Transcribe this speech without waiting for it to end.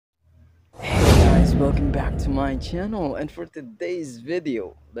welcome back to my channel. And for today's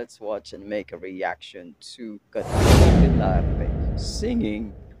video, let's watch and make a reaction to Katrina Velarde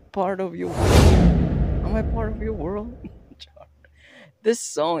singing Part of Your World. Am I part of your world? This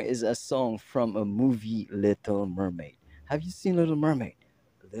song is a song from a movie, Little Mermaid. Have you seen Little Mermaid?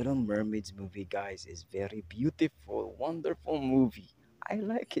 Little Mermaid's movie, guys, is very beautiful, wonderful movie. I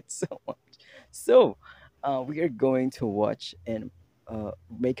like it so much. So, we are going to watch and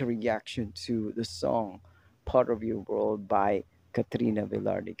make a reaction to the song "Part of Your World" by Katrina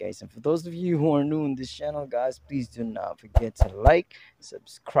Velarde, guys. And for those of you who are new in this channel, guys, please do not forget to like,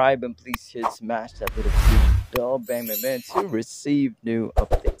 subscribe, and please hit smash that little bell bang bang bang to receive new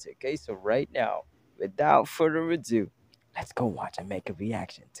updates. Okay, so right now, without further ado, let's go watch and make a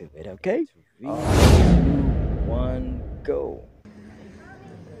reaction to it. Okay, three, two, one, go.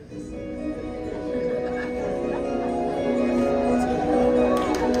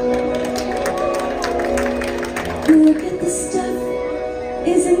 Look at this stuff,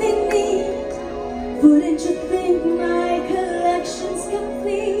 isn't it neat? Wouldn't you think my collection's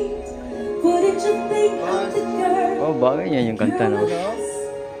complete? Wouldn't you think I'm the girl? Oh, bagay niya yung kanta, no?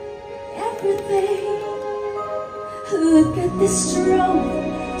 Everything. Look at this stroke,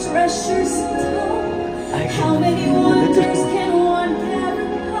 treasures untold. How many wonders can one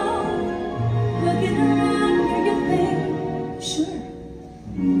fathom hold? Looking around here, you think, sure,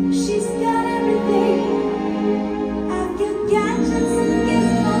 she's got everything. I've got gadgets and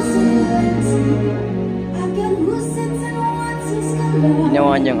gizmos and plenty. I've got woosets and onesies galore.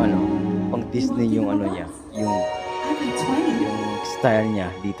 Ginawa niyang ano, pang Disney yung ano niya, yung I've got 20. style niya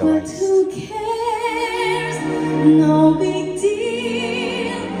dito, But guys. who cares? No big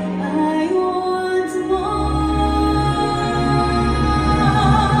deal. I want more.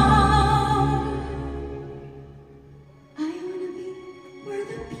 I wanna be where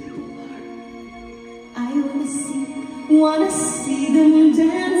the people are. I wanna see them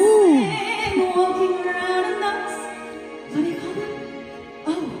dancing, walking around in those, what do you call them?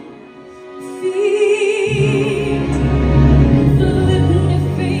 Oh, feet. Flipping your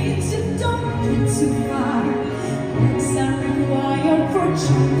feet, so don't get too far. Legs are required for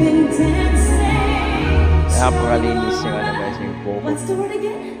jumping, dancing. Napakalinis yung ano, guys, yung vocal. What's the word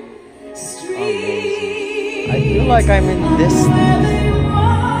again? Street. I feel like I'm in Disney. Where they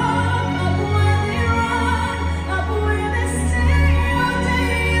walk, up where they run, up where they stay all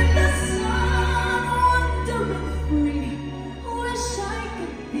day in the sun. Wandering free, wish I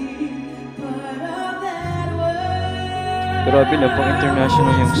could be part of that world. Grabe na, pang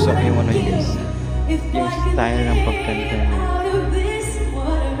international yung song, yung ano yun, guys. Yung style ng pagkanta niya. Out of this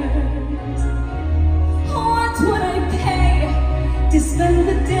waters, what would I pay to spend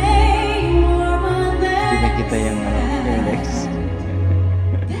the day warm on Hindi na kita yung ano, yung next.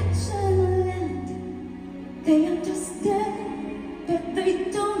 They understand, but they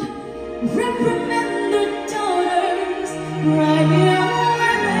don't reprimand their daughters. Right young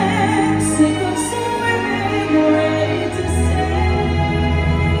women, sick of swimming, ready to say,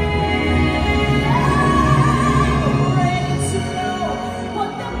 ready to know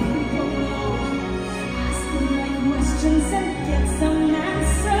what the people know. Ask the right questions and get some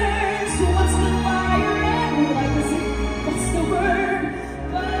answers. What's the fire and why does it? What's the word?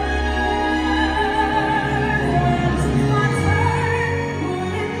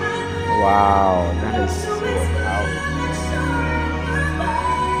 Wow, that is so loud.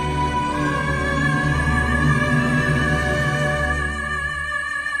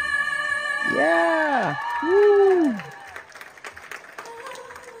 Yeah! Woo!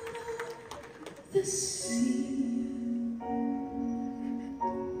 The sea.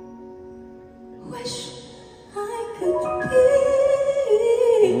 Wish I could be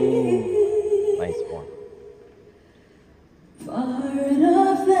Nice one. part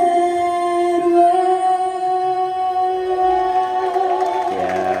of that world.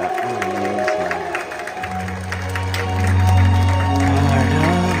 Yeah, amazing.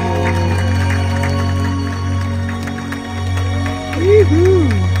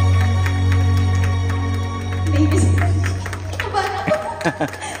 Woohoo! Ladies, kabahan ako.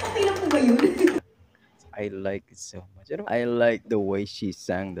 Okay lang po ba yun? I like it so much. I like the way she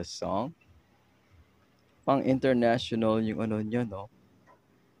sang the song. Pang international yung ano niya, no?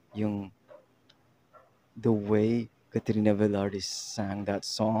 Yung the way Katrina Velarde sang that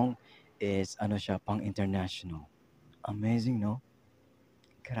song is ano siya, pang international. Amazing, no?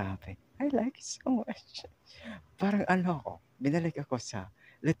 Grabe. I like it so much. Parang ano ako, binalik ako sa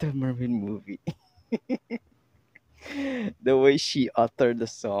Little Mermaid movie. The way she uttered the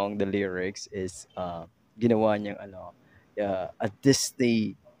song, the lyrics is ginawa niyang ano, a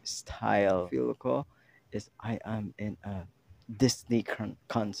Disney style. Feel ko is I am in a Disney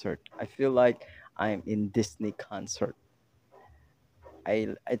concert. I feel like I'm in Disney concert.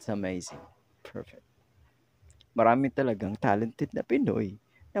 It's amazing. Perfect. Marami talagang talented na Pinoy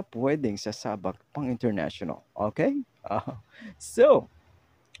na pwedeng sasabak pang international. Okay? So,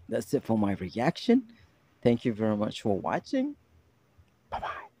 that's it for my reaction. Thank you very much for watching. Bye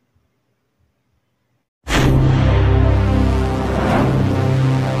bye.